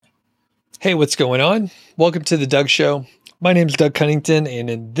Hey, what's going on? Welcome to the Doug Show. My name is Doug Cunnington, and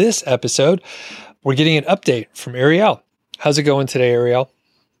in this episode, we're getting an update from Ariel. How's it going today, Ariel?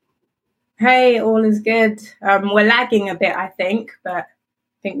 Hey, all is good. We're lagging a bit, I think, but I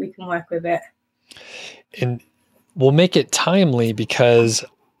think we can work with it. And we'll make it timely because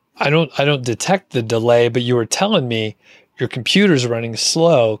I don't detect the delay, but you were telling me your computer's running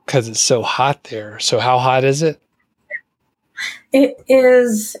slow because it's so hot there. So how hot is it?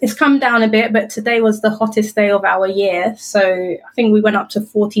 It's come down a bit, but today was the hottest day of our year. So I think we went up to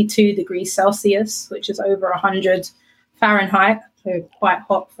 42 degrees Celsius, which is over 100 Fahrenheit. So quite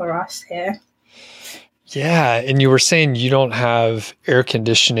hot for us here. Yeah. And you were saying you don't have air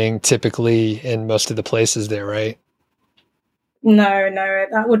conditioning typically in most of the places there, right? No,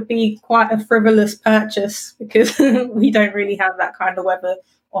 that would be quite a frivolous purchase because we don't really have that kind of weather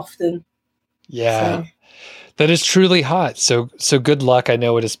often. Yeah. So. That is truly hot. So good luck. I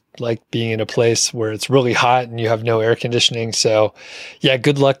know what it's like being in a place where it's really hot and you have no air conditioning. So yeah,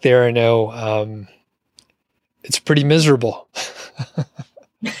 good luck there. I know it's pretty miserable.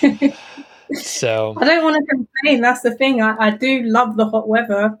 So I don't want to complain. That's the thing. I do love the hot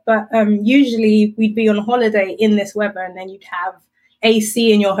weather, but usually we'd be on holiday in this weather and then you'd have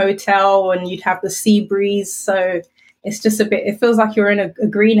AC in your hotel and you'd have the sea breeze. So it's just it feels like you're in a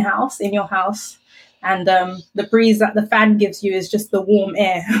greenhouse in your house. And the breeze that the fan gives you is just the warm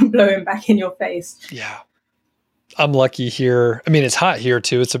air blowing back in your face. Yeah. I'm lucky here. I mean, it's hot here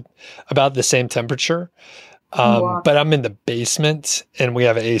too. It's about the same temperature. Wow. But I'm in the basement and we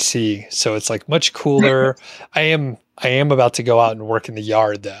have AC. So it's like much cooler. I am about to go out and work in the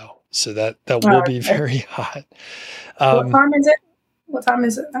yard though. So that will be very hot. What time is it? What time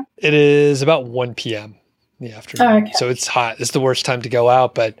is it now? It is about 1 p.m. in the afternoon. Oh, okay. So it's hot. It's the worst time to go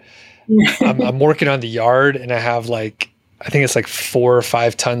out, but I'm working on the yard and I have I think it's 4 or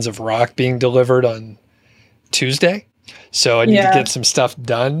 5 tons of rock being delivered on Tuesday. So I need to get some stuff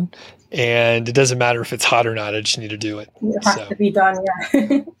done and it doesn't matter if it's hot or not. I just need to do it. It has to be done.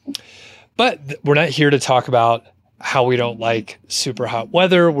 Yeah. But we're not here to talk about how we don't like super hot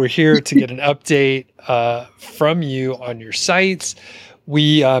weather. We're here to get an update from you on your sites.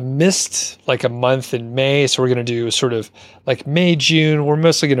 We missed a month in May, so we're going to do sort of May, June. We're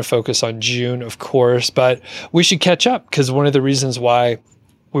mostly going to focus on June, of course, but we should catch up because one of the reasons why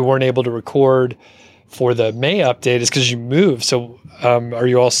we weren't able to record for the May update is because you moved. So are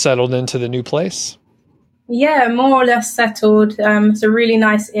you all settled into the new place? Yeah, more or less settled. It's a really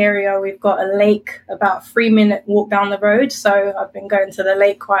nice area. We've got a lake about 3-minute walk down the road. So I've been going to the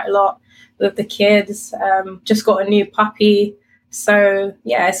lake quite a lot with the kids. Just got a new puppy. So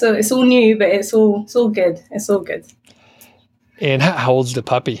yeah, so it's all new, but it's all good. It's all good. And how old's the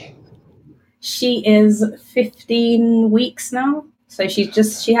puppy? She is 15 weeks now. So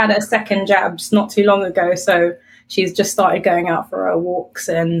she had her second jabs not too long ago. So she's just started going out for her walks,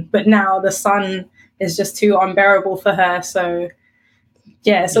 but now the sun is just too unbearable for her. So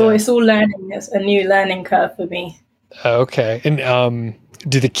yeah, it's all learning. It's a new learning curve for me. Okay. And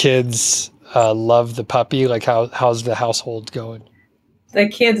do the kids love the puppy? How's the household going? The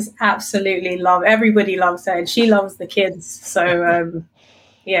kids absolutely everybody loves her and she loves the kids. So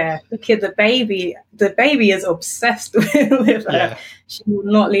the baby is obsessed with her. Yeah. She will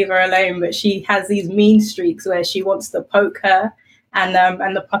not leave her alone, but she has these mean streaks where she wants to poke her. And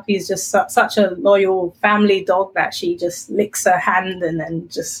the puppy is just such a loyal family dog that she just licks her hand and then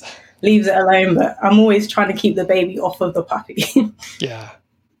just leaves it alone. But I'm always trying to keep the baby off of the puppy. Yeah.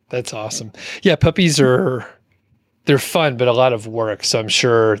 That's awesome. Yeah, puppies they're fun, but a lot of work. So I'm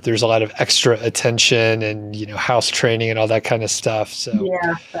sure there's a lot of extra attention and, house training and all that kind of stuff. So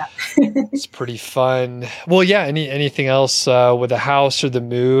yeah, it's pretty fun. Well, yeah. Anything else with the house or the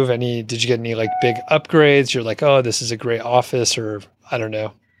move? Did you get any big upgrades? You're oh, this is a great office, or I don't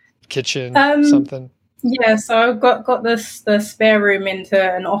know, kitchen, something. Yeah, so I've got the spare room into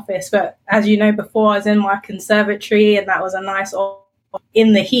an office, but as you know, before I was in my conservatory and that was a nice office.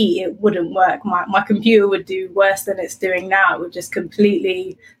 In the heat, it wouldn't work. My computer would do worse than it's doing now. It would just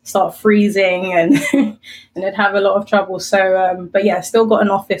completely start freezing and and it'd have a lot of trouble. So, but yeah, still got an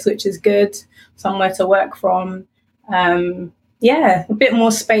office, which is good, somewhere to work from. A bit more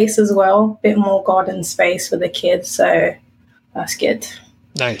space as well, a bit more garden space for the kids. So that's good.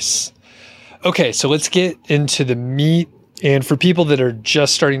 Nice. Okay, so let's get into the meat. And for people that are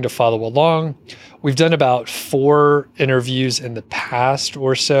just starting to follow along, we've done about 4 interviews in the past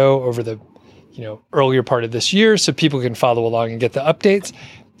or so over the earlier part of this year, so people can follow along and get the updates.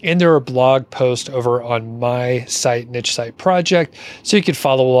 And there are blog posts over on my site, Niche Site Project, so you can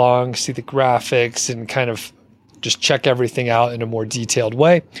follow along, see the graphics, and kind of just check everything out in a more detailed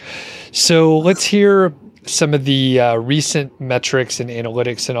way. So let's hear some of the recent metrics and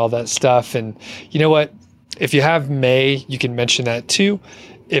analytics and all that stuff. And you know what? If you have May, you can mention that too.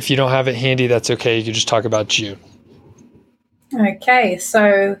 If you don't have it handy, that's okay. You can just talk about June. Okay,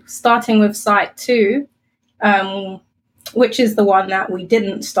 so starting with site 2, which is the one that we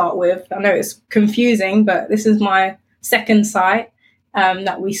didn't start with. I know it's confusing, but this is my second site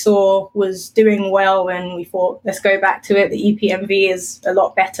that we saw was doing well, and we thought, let's go back to it. The EPMV is a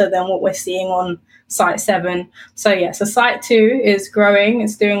lot better than what we're seeing on site 7. So site 2 is growing.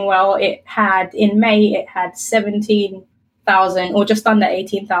 It's doing well. In May, it had 17,000 or just under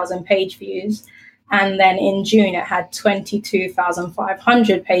 18,000 page views. And then in June, it had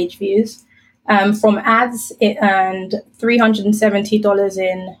 22,500 page views. From ads, it earned $370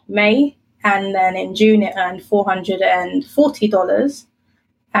 in May, and then in June it earned $440.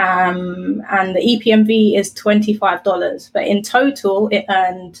 And the EPMV is $25, but in total it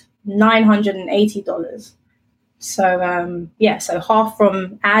earned $980. So so half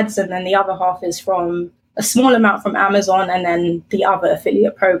from ads, and then the other half is from a small amount from Amazon, and then the other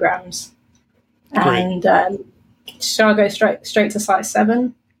affiliate programs. Great. And shall I go straight to site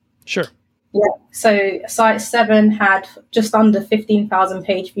 7? Sure. Yeah. So site 7 had just under 15,000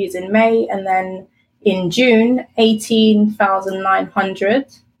 page views in May, and then in June, 18,900,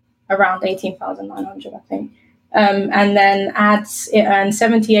 around 18,900, I think. And then ads, it earned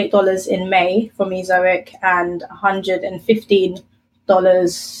 $78 in May from Ezoic and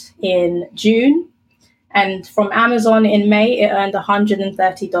 $115 in June. And from Amazon in May, it earned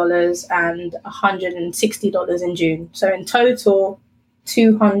 $130 and $160 in June. So in total,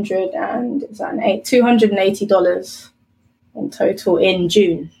 $280 in total in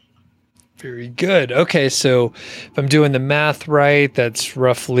June. Very good. Okay, so if I'm doing the math right, that's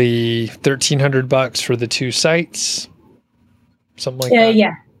roughly $1,300 for the 2 sites, something like that.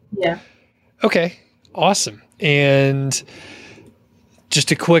 Yeah. Okay, awesome. And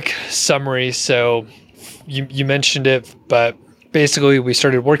just a quick summary. So you mentioned it, but basically we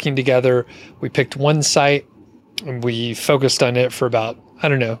started working together. We picked one site and we focused on it for about,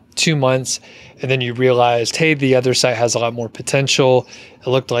 2 months. And then you realized, hey, the other site has a lot more potential. It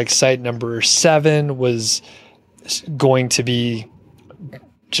looked like site number 7 was going to be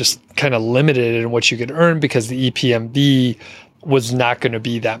just kind of limited in what you could earn because the EPMV was not going to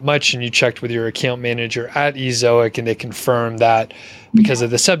be that much. And you checked with your account manager at Ezoic, and they confirmed that because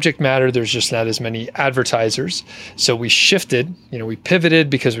of the subject matter, there's just not as many advertisers. So we shifted, we pivoted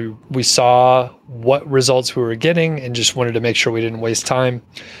because we saw what results we were getting and just wanted to make sure we didn't waste time.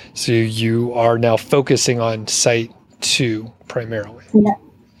 So you are now focusing on site 2 primarily. Yeah.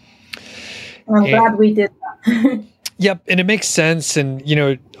 I'm glad we did that. Yep. And it makes sense. And,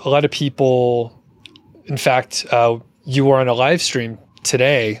 a lot of people, in fact, you were on a live stream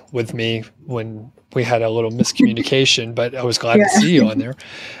today with me when we had a little miscommunication, but I was glad to see you on there.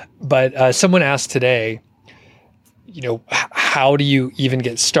 But someone asked today, how do you even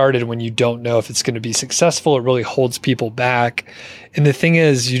get started when you don't know if it's going to be successful? It really holds people back. And the thing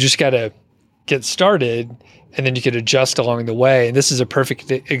is, you just got to get started, and then you could adjust along the way. And this is a perfect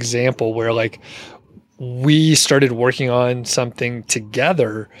example where we started working on something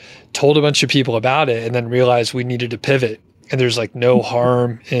together, told a bunch of people about it, and then realized we needed to pivot. And there's no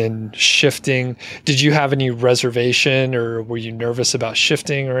harm in shifting. Did you have any reservation, or were you nervous about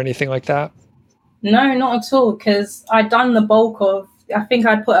shifting or anything like that? No, not at all, because I'd done the bulk of, I think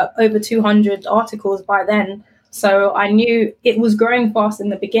I'd put up over 200 articles by then. So I knew it was growing fast in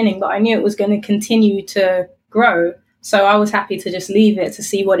the beginning, but I knew it was going to continue to grow. So I was happy to just leave it to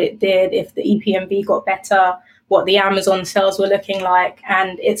see what it did, if the EPMV got better, what the Amazon sales were looking like.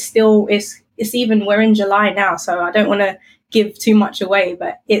 And it's even, we're in July now, so I don't want to give too much away,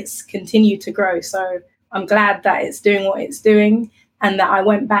 but it's continued to grow. So I'm glad that it's doing what it's doing, and that I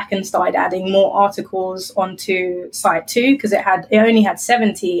went back and started adding more articles onto site 2 because it only had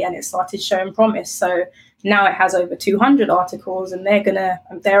 70 and it started showing promise. So now it has over 200 articles, and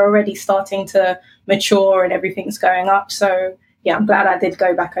they're already starting to mature and everything's going up. So yeah, I'm glad I did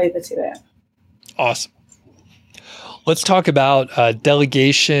go back over to it. Awesome. Let's talk about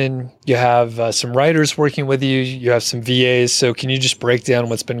delegation. You have some writers working with you. You have some VAs. So can you just break down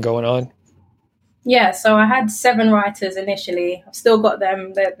what's been going on? Yeah, so I had 7 writers initially. I've still got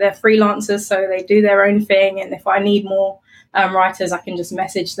them. They're freelancers, so they do their own thing. And if I need more writers, I can just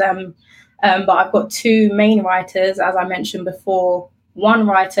message them. But I've got 2 main writers, as I mentioned before. One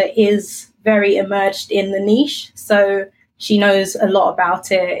writer is very immersed in the niche, so she knows a lot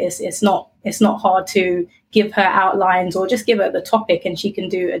about it. It's not hard to give her outlines or just give her the topic, and she can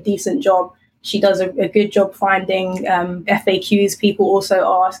do a decent job she does a good job finding FAQs people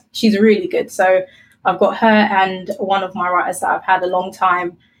also ask. She's really good. So I've got her and one of my writers that I've had a long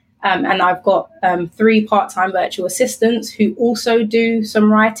time. And I've got 3 part-time virtual assistants who also do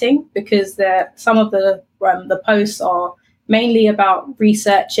some writing, because some of the posts are mainly about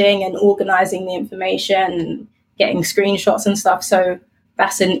researching and organizing the information and getting screenshots and stuff. So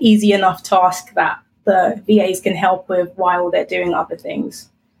that's an easy enough task that the VAs can help with while they're doing other things.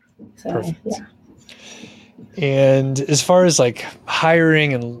 So, perfect. Yeah. And as far as like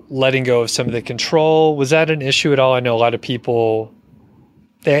hiring and letting go of some of the control, was that an issue at all? I know a lot of people,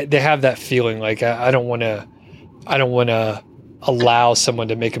 they have that feeling like I don't want to allow someone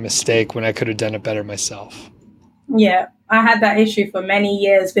to make a mistake when I could have done it better myself. Yeah, I had that issue for many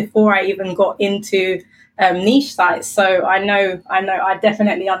years before I even got into niche sites. So I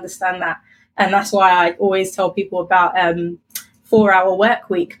definitely understand that. And that's why I always tell people about 4-hour work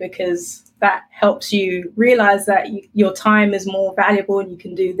week, because that helps you realize that your time is more valuable and you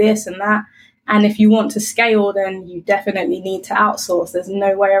can do this and that. And if you want to scale, then you definitely need to outsource. There's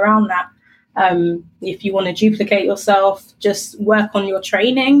no way around that. If you want to duplicate yourself, just work on your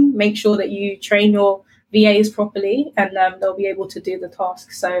training, make sure that you train your VAs properly, and they'll be able to do the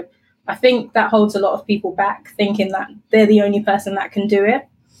task. So I think that holds a lot of people back, thinking that they're the only person that can do it.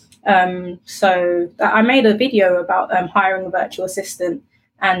 So I made a video about hiring a virtual assistant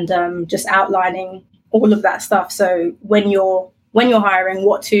and just outlining all of that stuff. So when you're hiring,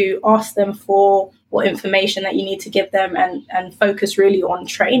 what to ask them for, what information that you need to give them, and focus really on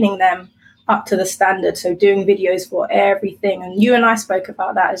training them up to the standard. So doing videos for everything. And you and I spoke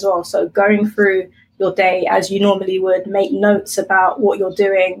about that as well. So going through your day as you normally would, make notes about what you're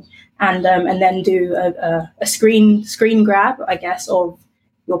doing, and then do a screen grab, I guess, of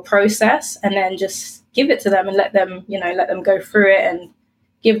your process, and then just give it to them and let them go through it and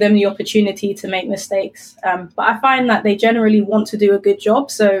give them the opportunity to make mistakes. But I find that they generally want to do a good job.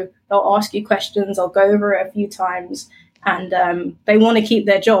 So they'll ask you questions, I'll go over it a few times, and they want to keep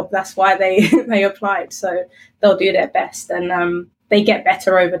their job. That's why they applied. So they'll do their best, and they get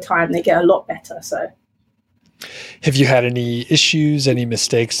better over time. They get a lot better. So, have you had any issues, any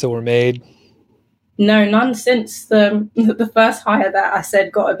mistakes that were made? No, none since the first hire that I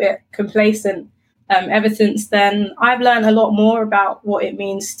said got a bit complacent. Ever since then, I've learned a lot more about what it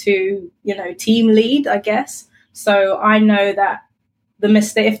means to, team lead, I guess. So I know that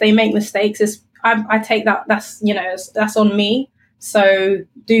if they make mistakes, I take that's on me. So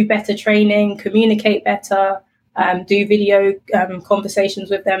do better training, communicate better, do video conversations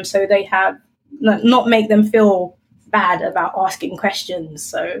with them, so they not make them feel bad about asking questions.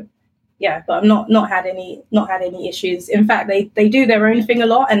 So yeah, but I've not had any issues. In fact, they do their own thing a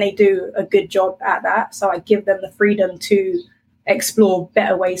lot, and they do a good job at that. So I give them the freedom to explore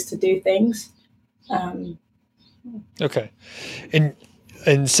better ways to do things. Okay.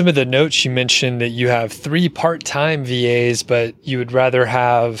 And some of the notes you mentioned that you have 3 part-time VAs, but you would rather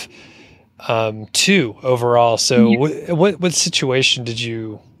have 2 overall. So what situation did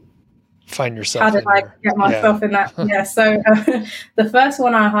you find yourself in? How did I get myself in that? Yeah. So the first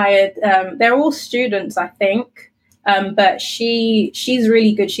one I hired, they're all students, I think. But she's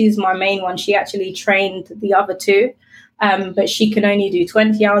really good. She's my main one. She actually trained the other 2. But she can only do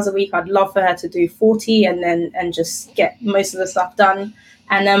 20 hours a week. I'd love for her to do 40 and just get most of the stuff done.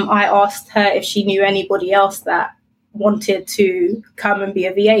 And I asked her if she knew anybody else that wanted to come and be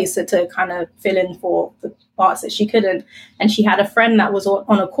a VA, so to kind of fill in for the parts that she couldn't. And she had a friend that was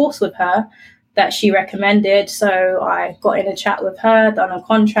on a course with her that she recommended. So I got in a chat with her, done a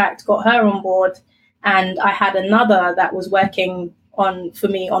contract, got her on board. And I had another that was working for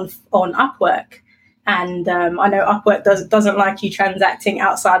me on Upwork. And I know Upwork doesn't like you transacting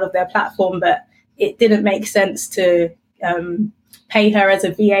outside of their platform, but it didn't make sense to pay her as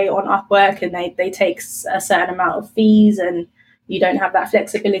a VA on Upwork, and they take a certain amount of fees, and you don't have that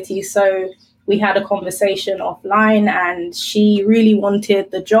flexibility. So we had a conversation offline, and she really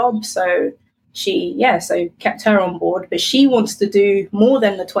wanted the job. So so kept her on board, but she wants to do more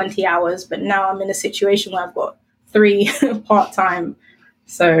than the 20 hours. But now I'm in a situation where I've got 3 part-time.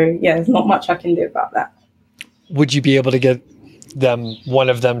 So yeah, there's not much I can do about that. Would you be able to get one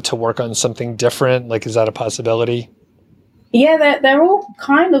of them to work on something different? Like, is that a possibility? Yeah, they're all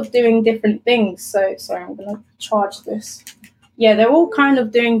kind of doing different things. So sorry, I'm going to charge this. Yeah, they're all kind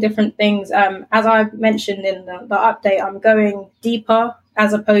of doing different things. As I mentioned in the update, I'm going deeper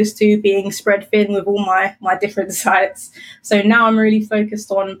as opposed to being spread thin with all my different sites. So now I'm really focused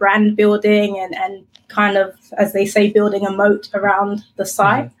on brand building and kind of, as they say, building a moat around the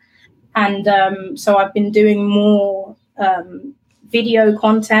site. Mm-hmm. And so I've been doing more video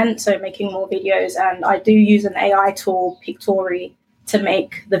content, so making more videos. And I do use an AI tool, Pictory, to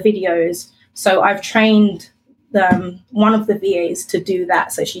make the videos. So I've trained one of the VAs to do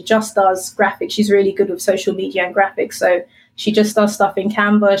that. So she just does graphics. She's really good with social media and graphics. So she just does stuff in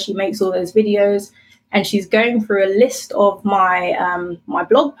Canva. She makes all those videos, and she's going through a list of my my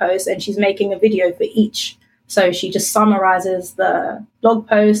blog posts, and she's making a video for each. So she just summarizes the blog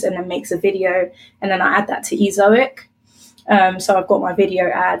post and then makes a video, and then I add that to Ezoic. So I've got my video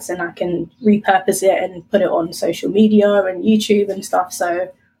ads, and I can repurpose it and put it on social media and YouTube and stuff.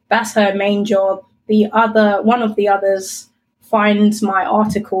 So that's her main job. One of the others finds my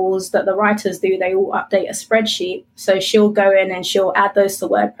articles that the writers do. They all update a spreadsheet. So she'll go in and she'll add those to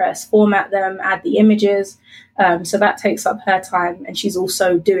WordPress, format them, add the images. So that takes up her time. And she's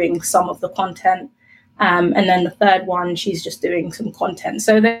also doing some of the content. And then the third one, she's just doing some content.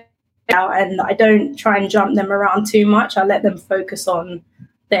 So and I don't try and jump them around too much. I let them focus on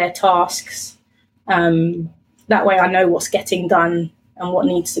their tasks. That way I know what's getting done and what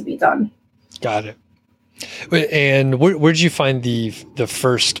needs to be done. Got it. And where did you find the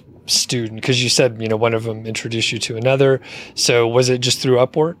first student? Because you said, one of them introduced you to another. So was it just through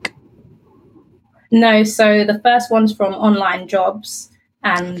Upwork? No. So the first one's from Online Jobs.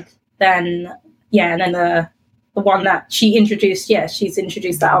 And then the one that she introduced, she's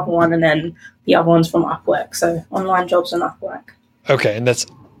introduced that other one. And then the other one's from Upwork. So Online Jobs and Upwork. Okay. And that's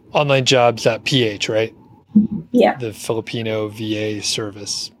onlinejobs.ph, right? Yeah. The Filipino VA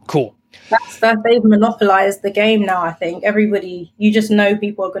service. Cool. They've monopolized the game now, I think. Everybody, you just know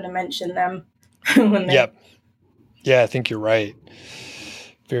people are going to mention them. Yep. Yeah, I think you're right.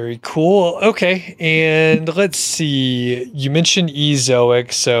 Very cool. Okay. And let's see. You mentioned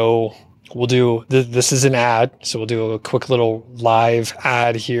Ezoic. So we'll do, this is an ad. So we'll do a quick little live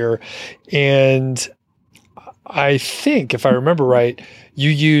ad here. And I think, if I remember right, you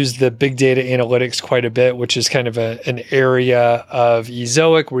use the big data analytics quite a bit, which is kind of an area of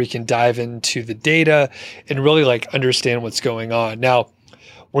Ezoic where you can dive into the data and really understand what's going on. Now,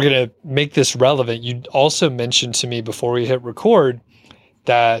 we're going to make this relevant. You also mentioned to me before we hit record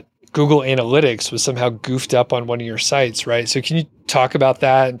that Google Analytics was somehow goofed up on one of your sites, right? So can you talk about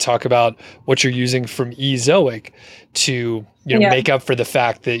that and talk about what you're using from Ezoic to make up for the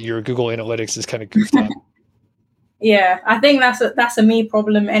fact that your Google Analytics is kind of goofed up? Yeah, I think that's a me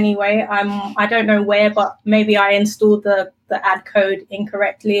problem anyway. I don't know where, but maybe I installed the ad code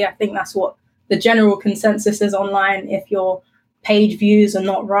incorrectly. I think that's what the general consensus is online. If your page views are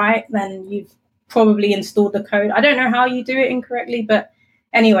not right, then you've probably installed the code. I don't know how you do it incorrectly, but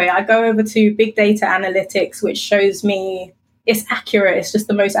anyway, I go over to Big Data Analytics, which shows me it's accurate. It's just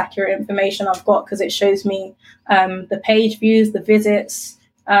the most accurate information I've got because it shows me the page views, the visits.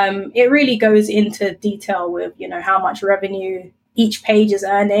 It really goes into detail with, how much revenue each page is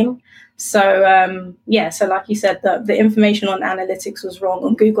earning. So, so like you said, the information on analytics was wrong,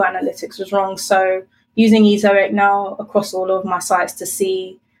 on Google Analytics was wrong. So using Ezoic now across all of my sites to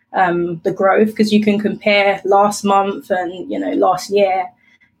see the growth, because you can compare last month and, last year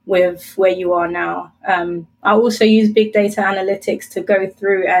with where you are now. I also use Big Data Analytics to go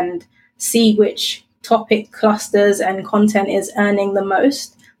through and see which topic clusters and content is earning the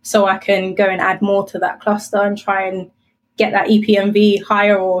most. So I can go and add more to that cluster and try and get that EPMV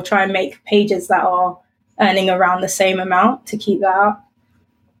higher, or try and make pages that are earning around the same amount to keep that up.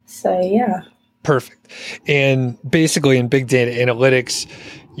 So, yeah. Perfect. And basically in Big Data Analytics,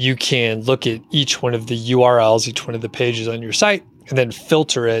 you can look at each one of the URLs, each one of the pages on your site, and then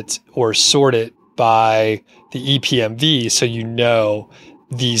filter it or sort it by the EPMV. So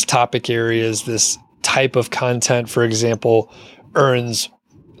these topic areas, this type of content, for example, earns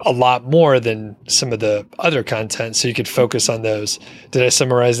a lot more than some of the other content. So you could focus on those. Did I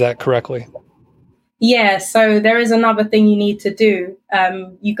summarize that correctly? Yeah. So there is another thing you need to do.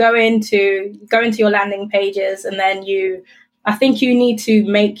 You go into your landing pages, and then I think you need to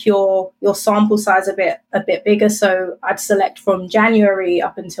make your sample size a bit bigger. So I'd select from January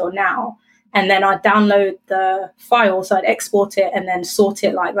up until now, and then I'd download the file. So I'd export it and then sort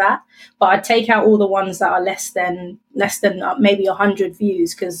it like that. But I'd take out all the ones that are less than maybe 100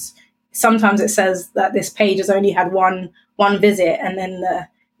 views, because sometimes it says that this page has only had one visit, and then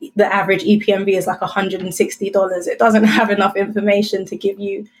the average EPMV is like $160. It doesn't have enough information to give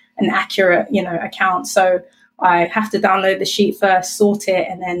you an accurate, account. So I have to download the sheet first, sort it,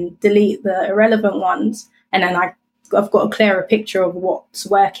 and then delete the irrelevant ones. And then I've got a clearer picture of what's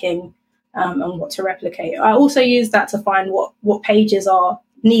working and what to replicate. I also use that to find what pages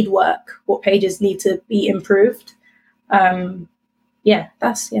need work, what pages need to be improved.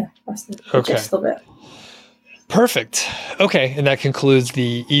 That's the gist of it. Perfect. Okay. And that concludes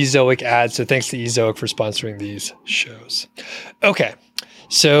the Ezoic ad. So thanks to Ezoic for sponsoring these shows. Okay.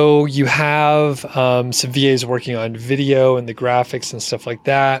 So you have some VAs working on video and the graphics and stuff like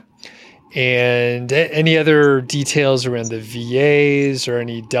that. And any other details around the VAs or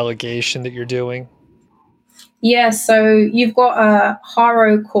any delegation that you're doing? Yeah, so you've got a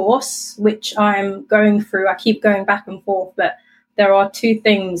Haro course, which I'm going through. I keep going back and forth, but there are two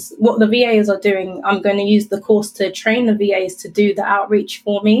things. What the VAs are doing, I'm going to use the course to train the VAs to do the outreach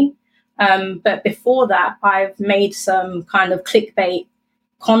for me. But before that, I've made some kind of clickbait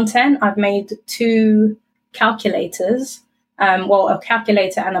content. I've made two calculators, a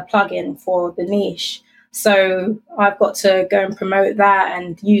calculator and a plugin for the niche. So I've got to go and promote that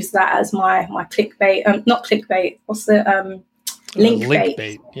and use that as my clickbait. Not clickbait. What's the link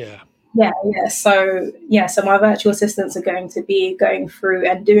bait? Yeah. Yeah. So my virtual assistants are going to be going through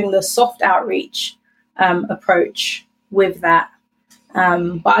and doing the soft outreach approach with that.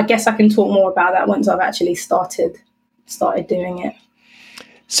 But I guess I can talk more about that once I've actually started doing it.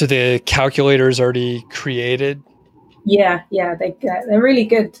 So the calculator is already created. Yeah, they're really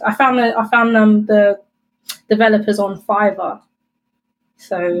good. I found the developers on Fiverr,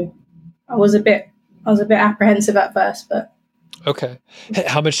 so I was a bit apprehensive at first, but okay.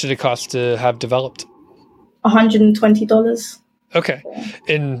 How much did it cost to have developed? $120. Okay.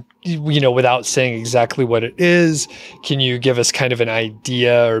 And, without saying exactly what it is, can you give us kind of an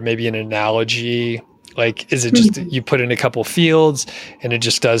idea or maybe an analogy? Like, is it just you put in a couple fields and it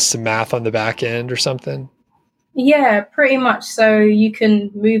just does some math on the back end or something? Yeah, pretty much. So you can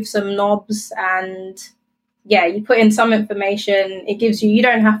move some knobs and you put in some information. It gives you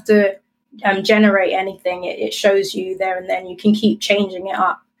don't have to generate anything. It shows you there and then. You can keep changing it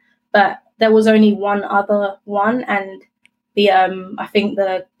up. But there was only one other one, and the I think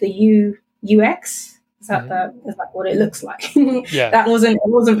the UX is that what it looks like. Yeah. It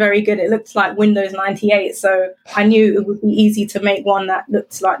wasn't very good. It looked like Windows 98. So I knew it would be easy to make one that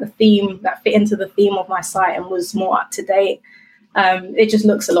looked like the theme, that fit into the theme of my site and was more up to date. It just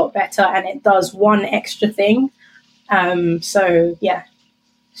looks a lot better, and it does one extra thing. So yeah,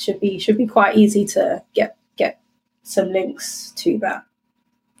 should be quite easy to get some links to that.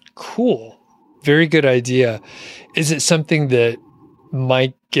 Cool. Very good idea. Is it something that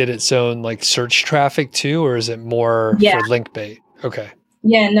might get its own like search traffic too, or is it more for link bait? Okay.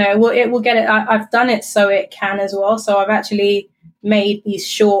 Yeah, no, well, it will get it. I've done it so it can as well. So I've actually made these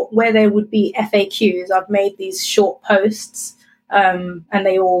short, where there would be FAQs. I've made these short posts, and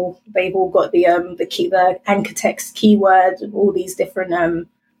they've all got the anchor text keyword, all these different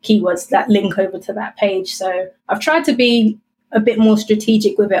keywords that link over to that page. So I've tried to be a bit more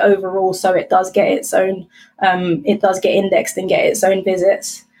strategic with it overall, so it does get its own, it does get indexed and get its own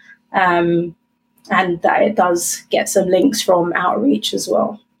visits, and that it does get some links from outreach as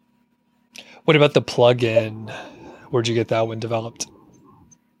well. What about the plugin? Where'd you get that one developed?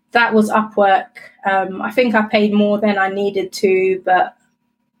 That was Upwork. I think I paid more than I needed to, but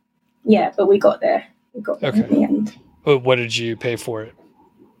we got there. We got there in the end. What did you pay for it?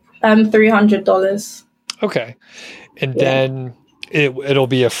 $300. Okay. And then it'll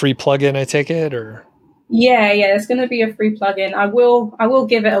be a free plugin, I take it, or? Yeah, it's going to be a free plugin. I will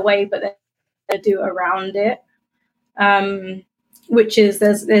give it away, but then I do around it. Which is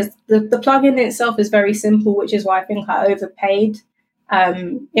there's the plugin itself is very simple, which is why I think I overpaid.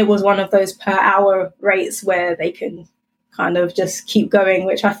 It was one of those per hour rates where they can kind of just keep going,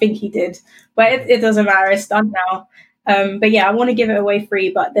 which I think he did. But it doesn't matter. It's done now. But I want to give it away free,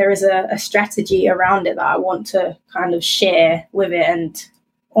 but there is a strategy around it that I want to kind of share with it and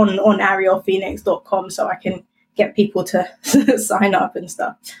on arielphoenix.com so I can get people to sign up and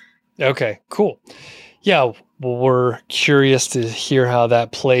stuff. Okay, cool. Yeah, well, we're curious to hear how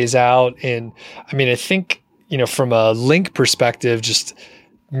that plays out. And I mean, I think, from a link perspective, just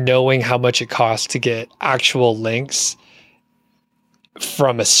knowing how much it costs to get actual links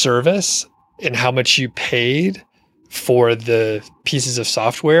from a service and how much you paid for the pieces of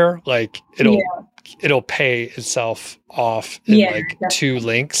software, like it'll pay itself off in definitely. 2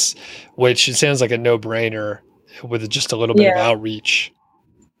 links, which it sounds like a no-brainer with just a little bit of outreach.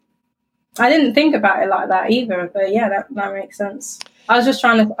 I didn't think about it like that either, but that makes sense. I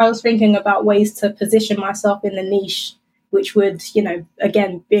was thinking about ways to position myself in the niche, which would,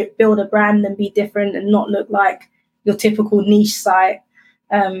 again, build a brand and be different and not look like your typical niche site.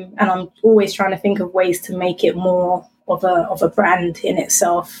 And I'm always trying to think of ways to make it more of a brand in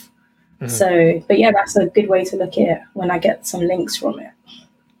itself. Mm-hmm. So, but that's a good way to look at it when I get some links from it.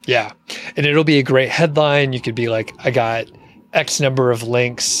 Yeah. And it'll be a great headline. You could be like, I got X number of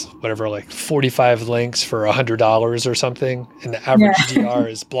links, whatever, like 45 links for $100 or something. And the average DR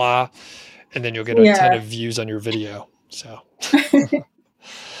is blah. And then you'll get a ton of views on your video. So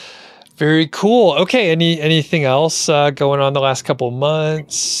very cool. Okay. Anything else going on the last couple of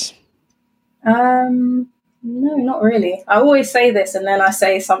months? No, not really. I always say this and then I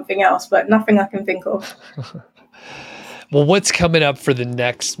say something else, but nothing I can think of. Well, what's coming up for the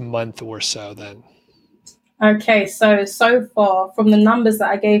next month or so then? Okay, so far from the numbers that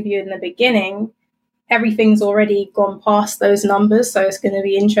I gave you in the beginning, everything's already gone past those numbers. So it's going to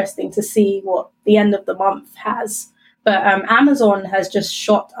be interesting to see what the end of the month has. But Amazon has just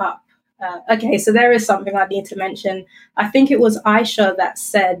shot up. Okay, so there is something I need to mention. I think it was Aisha that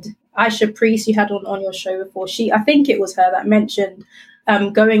said, Aisha Priest, you had on your show before. I think it was her that mentioned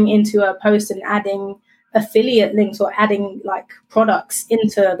going into a post and adding affiliate links or adding like products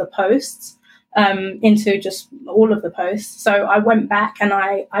into the posts. Into just all of the posts. So I went back and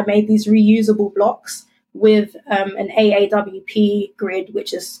I made these reusable blocks with an AAWP grid,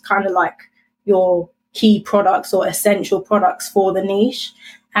 which is kind of like your key products or essential products for the niche,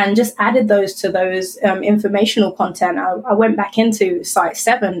 and just added those to those informational content. I went back into Site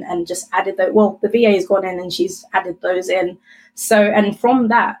 7 and just added that. Well, the VA has gone in and she's added those in. So, and from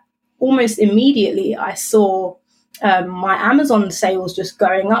that, almost immediately, I saw my Amazon sales just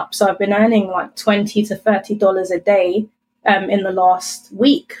going up. So I've been earning like $20 to $30 a day in the last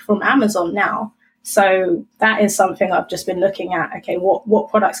week from Amazon now. So that is something I've just been looking at. Okay, what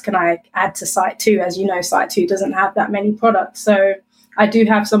products can I add to Site 2? As you know, Site 2 doesn't have that many products. So I do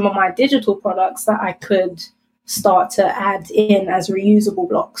have some of my digital products that I could start to add in as reusable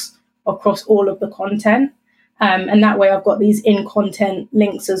blocks across all of the content. And that way I've got these in-content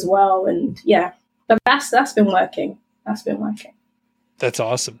links as well. And yeah. But that's been working. That's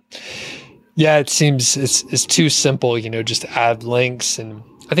awesome. Yeah, it seems it's too simple, just add links. And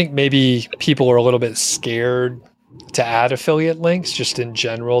I think maybe people are a little bit scared to add affiliate links just in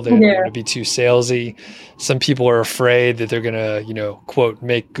general. They don't want to be too salesy. Some people are afraid that they're going to, quote,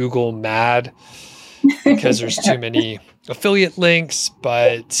 make Google mad because there's too many affiliate links.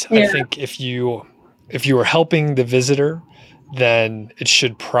 But I think if you are helping the visitor, then it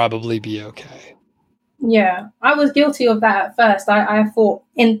should probably be okay. Yeah, I was guilty of that at first. I thought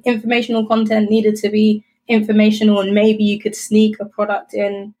informational content needed to be informational and maybe you could sneak a product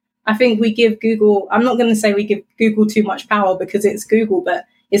in. I think we give Google, I'm not going to say we give Google too much power because it's Google, but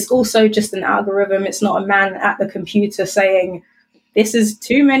it's also just an algorithm. It's not a man at the computer saying, this is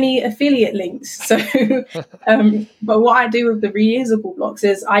too many affiliate links. So, but what I do with the reusable blocks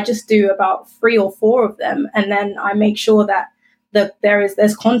is I just do about 3 or 4 of them. And then I make sure that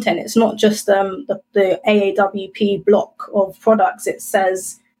there's content. It's not just the AAWP block of products. It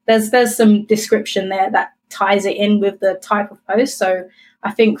says there's some description there that ties it in with the type of post. So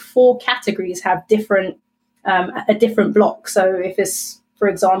I think 4 categories have a different block. So if it's, for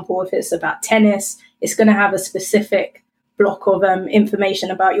example, if it's about tennis, it's going to have a specific block of information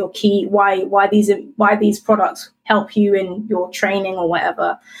about your key, why these products help you in your training or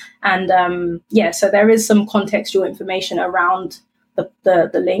whatever. And so there is some contextual information around the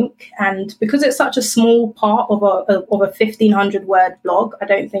link. And because it's such a small part of a 1,500 word blog, I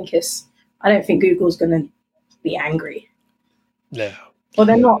don't think Google's going to be angry. No. Well,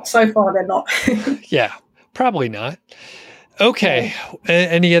 they're not. So far, they're not. Yeah, probably not. Okay.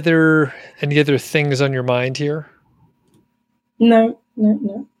 Any other things on your mind here? No.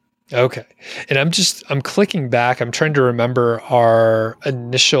 Okay. And I'm clicking back. I'm trying to remember our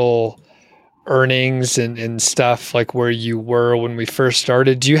initial earnings and stuff, like where you were when we first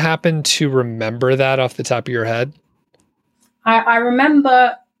started. Do you happen to remember that off the top of your head? I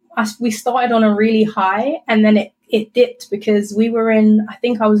remember we started on a really high and then it dipped because we were I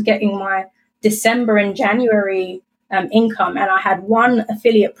think I was getting my December and January income, and I had one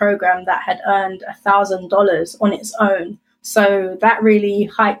affiliate program that had earned $1,000 on its own. So that really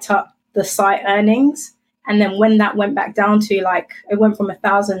hiked up the site earnings. And then when that went back down to it went from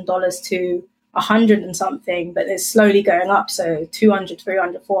 $1,000 to 100 and something, but it's slowly going up. So 200,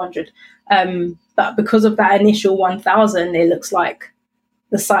 300, 400. But because of that initial 1,000, it looks like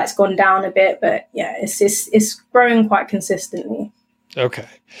the site's gone down a bit, but yeah, it's growing quite consistently. Okay.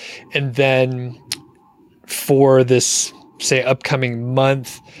 And then for this, say, upcoming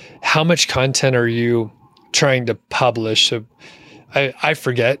month, how much content are you trying to publish? So I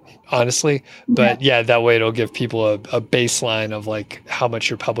forget, honestly, but yeah, that way it'll give people a baseline of how much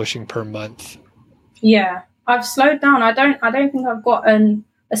you're publishing per month. Yeah, I've slowed down. I don't think I've got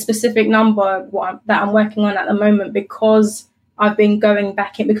a specific number that I'm working on at the moment because I've been going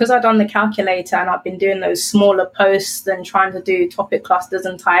back in because I've done the calculator and I've been doing those smaller posts and trying to do topic clusters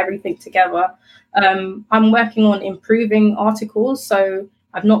and tie everything together. I'm working on improving articles, so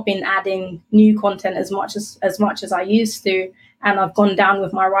I've not been adding new content as much as I used to, and I've gone down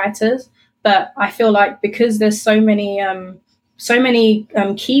with my writers. But I feel like because there's so many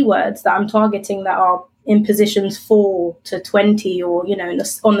keywords that I'm targeting that are in positions 4 to 20, or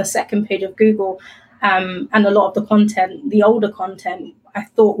on the second page of Google, and a lot of the content, the older content, I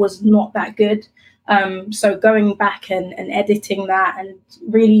thought was not that good. So going back and editing that and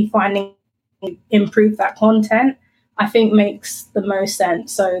really finding improve that content, I think makes the most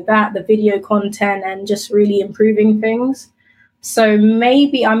sense. So that the video content and just really improving things. So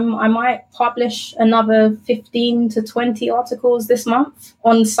maybe I might publish another 15 to 20 articles this month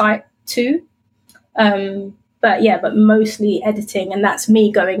on site 2. But mostly editing, and that's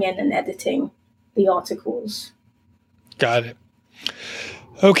me going in and editing the articles. Got it.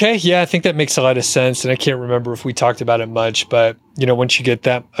 Okay. Yeah, I think that makes a lot of sense. And I can't remember if we talked about it much, but once you get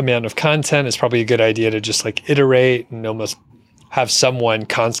that amount of content, it's probably a good idea to just like iterate and almost have someone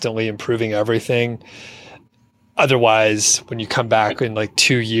constantly improving everything. Otherwise, when you come back in like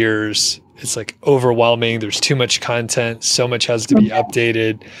 2 years, it's like overwhelming. There's too much content. So much has to be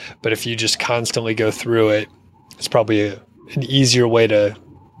updated. But if you just constantly go through it, it's probably an easier way to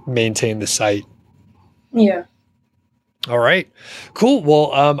maintain the site. Yeah. All right, cool.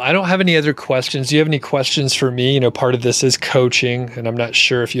 Well, I don't have any other questions. Do you have any questions for me? Part of this is coaching, and I'm not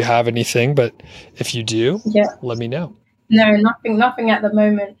sure if you have anything, but if you do, let me know. No, nothing at the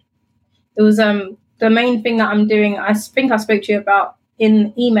moment. It was the main thing that I'm doing. I think I spoke to you about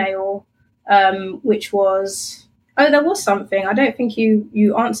in email, which was there was something. I don't think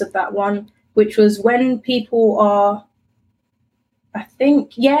you answered that one, which was when people are. I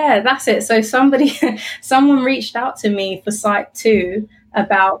think, that's it. So someone reached out to me for Site 2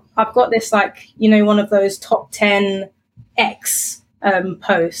 about, I've got this one of those top 10 X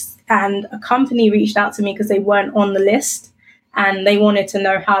posts, and a company reached out to me because they weren't on the list and they wanted to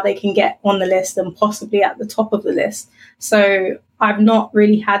know how they can get on the list and possibly at the top of the list. So I've not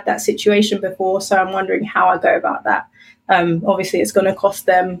really had that situation before. So I'm wondering how I go about that. Obviously it's going to cost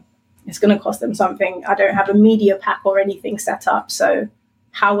them something. I don't have a media pack or anything set up. So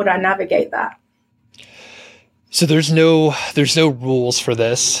how would I navigate that? So there's no rules for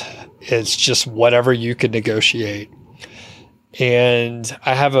this. It's just whatever you can negotiate. And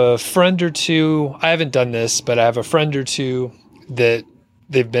I have a friend or two, I haven't done this, but I have a friend or two that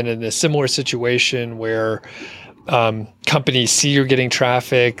they've been in a similar situation where companies see you're getting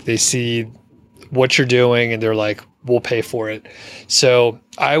traffic, they see what you're doing, and they're like, we'll pay for it. So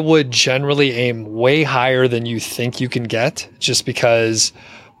I would generally aim way higher than you think you can get, just because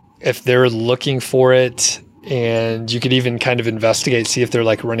if they're looking for it, and you could even kind of investigate, see if they're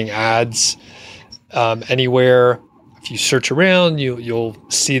like running ads anywhere. If you search around, you'll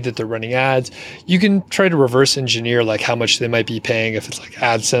see that they're running ads. You can try to reverse engineer like how much they might be paying. If it's like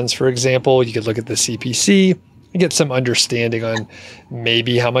AdSense, for example, you could look at the CPC and get some understanding on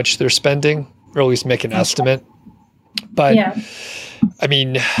maybe how much they're spending, or at least make an estimate. But I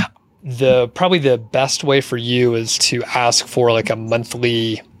mean, probably the best way for you is to ask for like a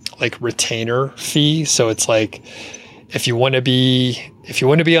monthly like retainer fee. So it's like, if you want to be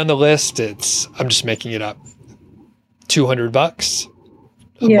on the list, I'm just making it up, $200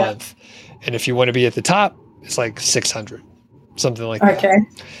 a month. And if you want to be at the top, it's like 600, something like that. Okay.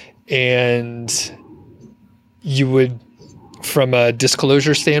 And you would, from a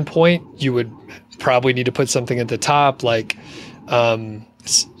disclosure standpoint, you would probably need to put something at the top, like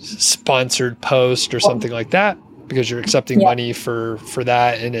sponsored post or something like that, because you're accepting money for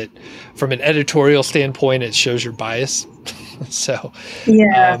that. And it, from an editorial standpoint, it shows your bias. So,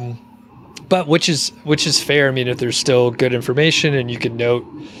 but which is fair. I mean, if there's still good information and you can note,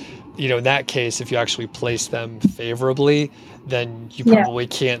 in that case, if you actually place them favorably, then you probably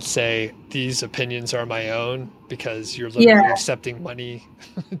can't say these opinions are my own, because you're literally accepting money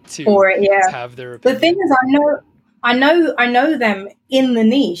to have their opinion. The thing is, I know them in the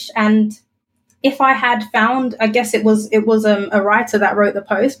niche, and if I had found, I guess it was a writer that wrote the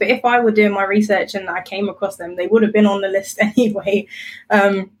post, but if I were doing my research and I came across them, they would have been on the list anyway.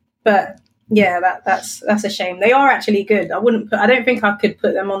 But yeah, that's a shame. They are actually good. I don't think I could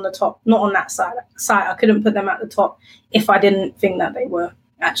put them on the top, not on that site. I couldn't put them at the top if I didn't think that they were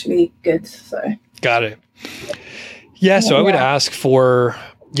actually good. So got it. Yeah. So I would ask for,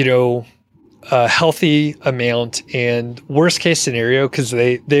 a healthy amount, and worst case scenario, because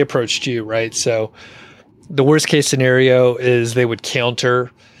they approached you, right? So the worst case scenario is they would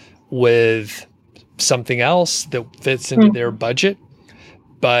counter with something else that fits into their budget.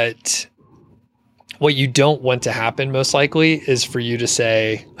 But what you don't want to happen most likely is for you to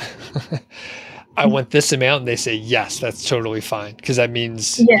say, I want this amount. And they say, yes, that's totally fine. Because that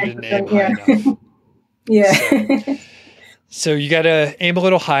means you didn't aim high enough. Yeah. So you got to aim a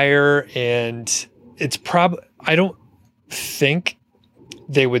little higher, and it's I don't think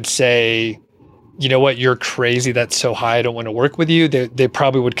they would say, you know what, you're crazy. That's so high. I don't want to work with you. They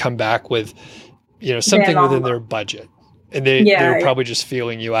probably would come back with, something within their budget, and they're probably just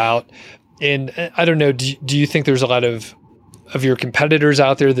feeling you out. And I don't know, do you think there's a lot of your competitors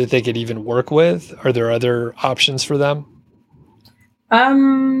out there that they could even work with? Are there other options for them?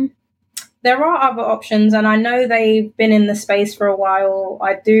 There are other options, and I know they've been in the space for a while.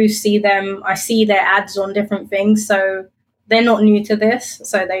 I do see them. I see their ads on different things, so they're not new to this.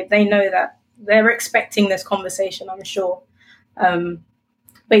 So they know that they're expecting this conversation, I'm sure.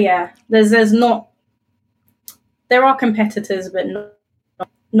 But yeah, there's not. There are competitors, but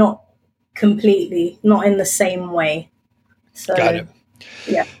not completely, not in the same way. So, got it.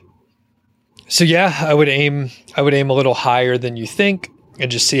 Yeah. So yeah, I would aim a little higher than you think, and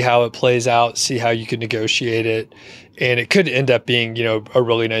just see how it plays out, see how you can negotiate it. And it could end up being, a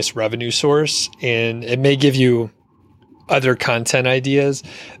really nice revenue source, and it may give you other content ideas.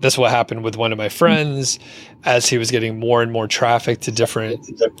 That's what happened with one of my friends as he was getting more and more traffic to different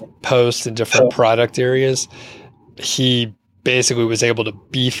posts and different product areas. He basically was able to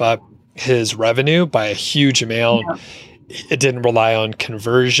beef up his revenue by a huge amount. Yeah. It didn't rely on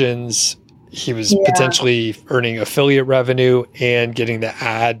conversions. He was potentially earning affiliate revenue and getting the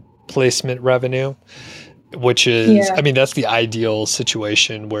ad placement revenue, which is, that's the ideal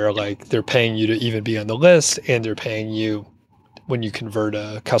situation where like they're paying you to even be on the list, and they're paying you when you convert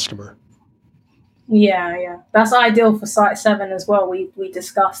a customer. Yeah. That's ideal for Site 7 as well. We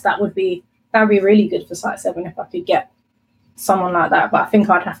discussed that would be really good for Site 7 if I could get someone like that. But I think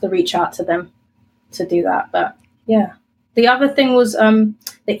I'd have to reach out to them to do that. But yeah. The other thing was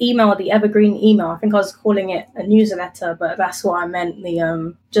the email, the evergreen email. I think I was calling it a newsletter, but that's what I meant.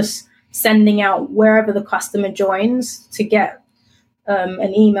 The just sending out wherever the customer joins to get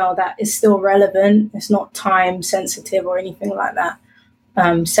an email that is still relevant. It's not time sensitive or anything like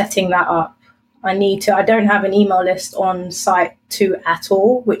that. Setting that up. I don't have an email list on Site 2 at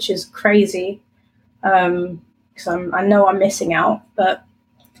all, which is crazy. Because I know I'm missing out, but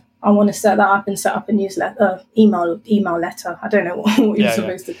I want to set that up and set up a newsletter, email letter. I don't know what you're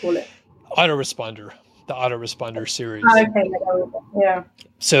supposed to call it. Autoresponder, the autoresponder series. Oh, okay, yeah.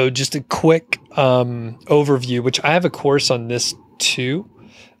 So just a quick overview, which I have a course on this too.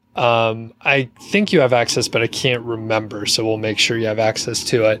 I think you have access, but I can't remember. So we'll make sure you have access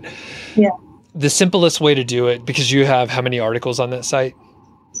to it. Yeah. The simplest way to do it, because you have how many articles on that site?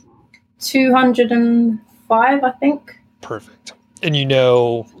 205, I think. Perfect. And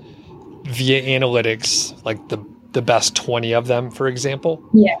via analytics, like the best 20 of them, for example.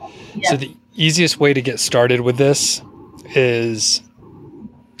 Yeah. So the easiest way to get started with this is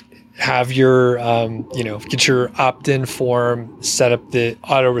have your, get your opt-in form, set up the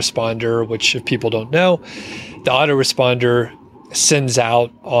autoresponder, which if people don't know, the autoresponder sends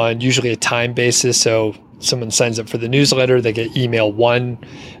out on usually a time basis. So someone signs up for the newsletter, they get email 1,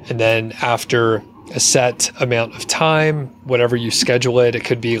 and then after a set amount of time, whatever you schedule it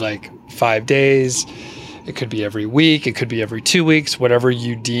could be like 5 days, it could be every week, it could be every 2 weeks, whatever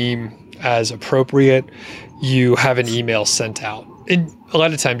you deem as appropriate, you have an email sent out. And a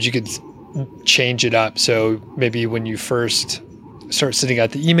lot of times you could change it up. So maybe when you first start sending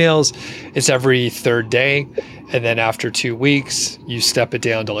out the emails, it's every third day. And then after 2 weeks, you step it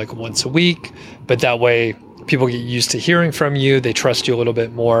down to like once a week. But that way people get used to hearing from you, they trust you a little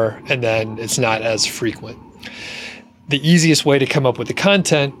bit more, and then it's not as frequent. The easiest way to come up with the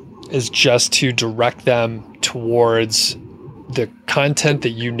content is just to direct them towards the content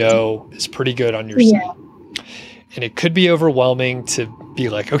that is pretty good on your site. And it could be overwhelming to be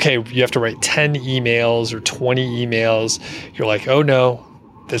like, okay, you have to write 10 emails or 20 emails. You're like, oh no,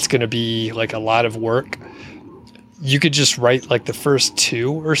 that's going to be like a lot of work. You could just write like the first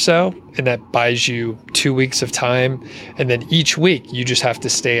 2 or so, and that buys you 2 weeks of time. And then each week you just have to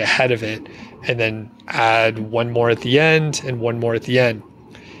stay ahead of it and then add one more at the end and one more at the end.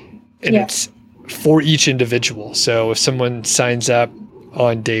 And it's for each individual. So if someone signs up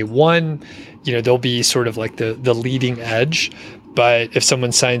on day 1, they'll be sort of like the leading edge. But if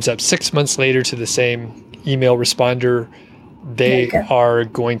someone signs up 6 months later to the same email responder, they are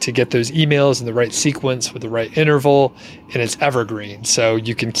going to get those emails in the right sequence with the right interval, and it's evergreen. So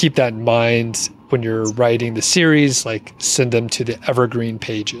you can keep that in mind when you're writing the series, like send them to the evergreen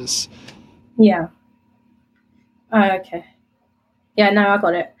pages. Yeah. Oh, okay. Yeah, no, I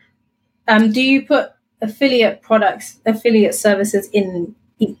got it. Do you put affiliate services in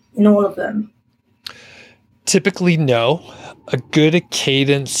all of them? Typically, no. A good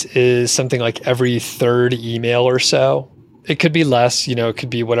cadence is something like every third email or so. It could be less, it could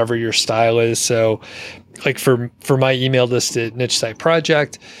be whatever your style is. So, like for my email list at Niche Site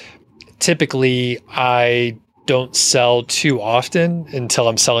Project, typically I don't sell too often until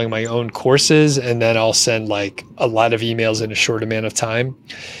I'm selling my own courses, and then I'll send like a lot of emails in a short amount of time.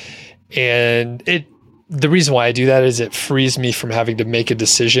 And the reason why I do that is it frees me from having to make a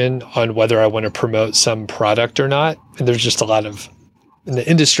decision on whether I want to promote some product or not. And there's just in the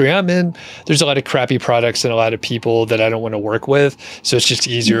industry I'm in, there's a lot of crappy products and a lot of people that I don't want to work with. So it's just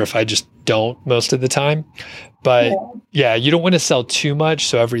easier if I just don't most of the time. But yeah, you don't want to sell too much.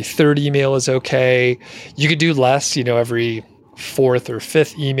 So every third email is okay. You could do less, every fourth or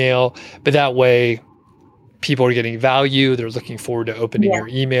fifth email, but that way people are getting value. They're looking forward to opening your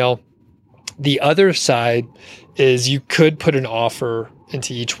email. The other side is you could put an offer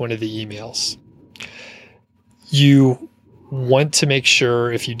into each one of the emails. You want to make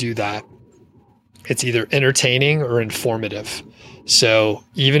sure if you do that, it's either entertaining or informative. So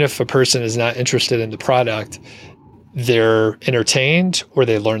even if a person is not interested in the product, they're entertained or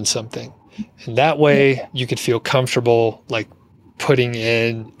they learn something. And that way you could feel comfortable like putting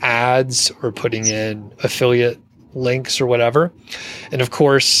in ads or putting in affiliate links or whatever. And of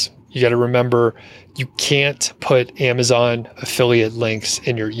course, you got to remember you can't put Amazon affiliate links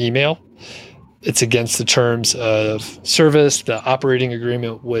in your email. It's against the terms of service, the operating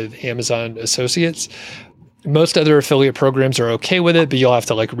agreement with Amazon Associates. Most other affiliate programs are okay with it, but you'll have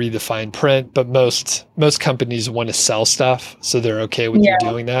to like read the fine print. But most companies want to sell stuff, so they're okay with you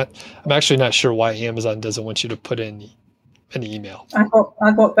doing that. I'm actually not sure why Amazon doesn't want you to put in an email. I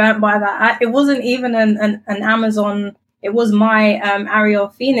got burnt by that. It wasn't even an Amazon. It was my Ariel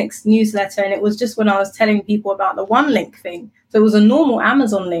Phoenix newsletter, and it was just when I was telling people about the one link thing. So it was a normal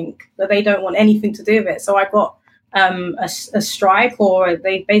Amazon link, but they don't want anything to do with it. So I got a strike, or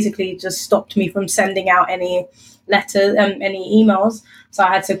they basically just stopped me from sending out any letters, any emails. So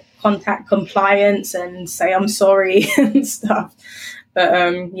I had to contact compliance and say I'm sorry and stuff. But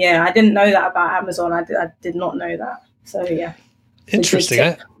I didn't know that about Amazon. I did not know that. So yeah.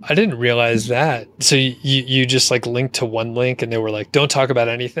 Interesting. I didn't realize that. So you just like linked to one link and they were like, don't talk about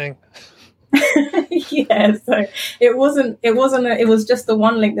anything. Yeah. So it was just the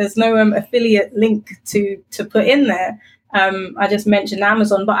one link. There's no affiliate link to put in there. I just mentioned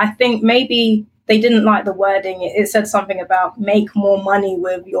Amazon, but I think maybe they didn't like the wording. It said something about make more money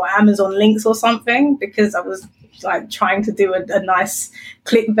with your Amazon links or something, because I was like trying to do a nice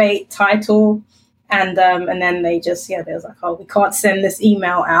clickbait title. And then they just, they was like, oh, we can't send this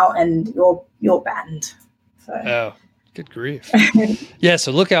email out and you're banned. So. Oh, good grief. Yeah,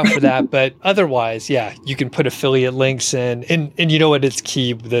 so look out for that. But otherwise, you can put affiliate links in. And you know what? It's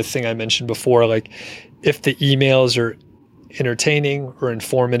key, the thing I mentioned before, like if the emails are entertaining or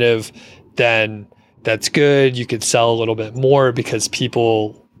informative, then that's good. You could sell a little bit more because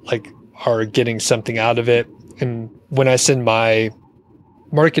people like are getting something out of it. And when I send my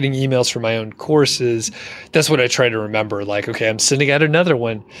marketing emails for my own courses, that's what I try to remember. Like, okay, I'm sending out another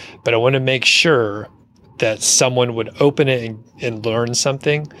one, but I want to make sure that someone would open it and learn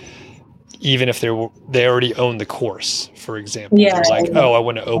something, even if they already own the course, for example. Yeah, they're like, oh, I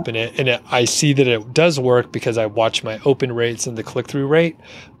want to open it. And I see that it does work because I watch my open rates and the click-through rate,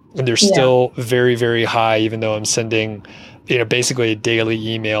 and they're still very, very high, even though I'm sending basically a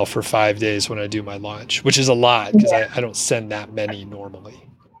daily email for 5 days when I do my launch, which is a lot because I don't send that many normally.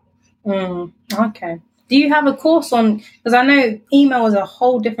 Okay. Do you have a course on, because I know email is a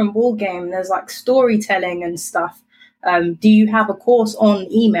whole different ball game. There's like storytelling and stuff. Do you have a course on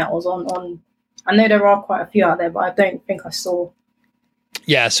emails on, I know there are quite a few out there, but I don't think I saw.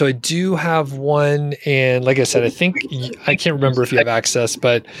 Yeah, so I do have one. And like I said, I think, I can't remember if you have access,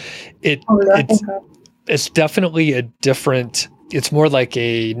 but it's definitely a different, it's more like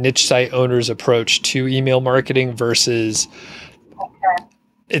a niche site owner's approach to email marketing versus,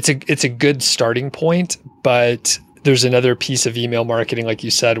 it's a good starting point, but there's another piece of email marketing, like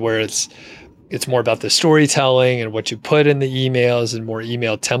you said, where it's more about the storytelling and what you put in the emails and more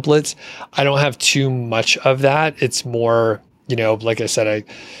email templates. I don't have too much of that. It's more, like I said,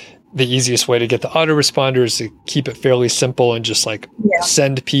 the easiest way to get the autoresponder is to keep it fairly simple and just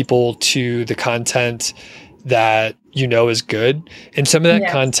send people to the content that is good. And some of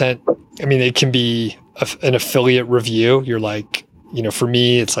that content, I mean, it can be an affiliate review. You're like, for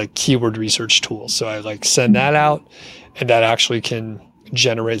me, it's like keyword research tools. So I send that out, and that actually can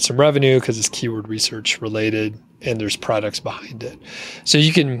generate some revenue because it's keyword research related. and there's products behind it. So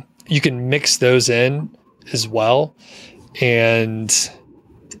you can mix those in as well. And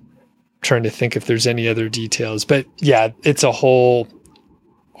trying to think if there's any other details, but yeah, it's a whole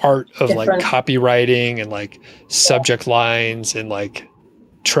art of like copywriting and like subject lines and like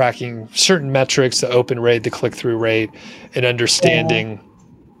tracking certain metrics, the open rate, the click-through rate, and understanding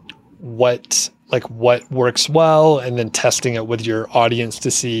what works well, and then testing it with your audience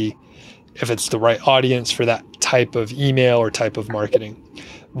to see if it's the right audience for that type of email or type of marketing.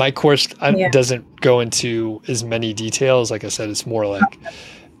 My course doesn't go into as many details. Like I said, it's more like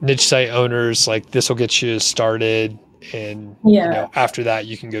niche site owners, like this will get you started. And you know, after that,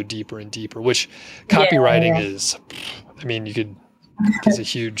 you can go deeper and deeper, which copywriting is, I mean, it's a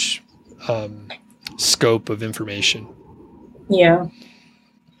huge scope of information. Yeah.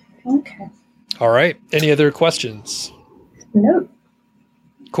 Okay. All right. Any other questions? No.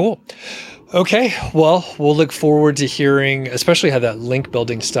 Cool. Okay. Well, we'll look forward to hearing, especially how that link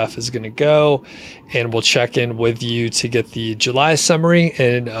building stuff is going to go. And we'll check in with you to get the July summary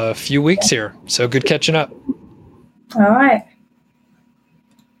in a few weeks here. So good catching up. All right.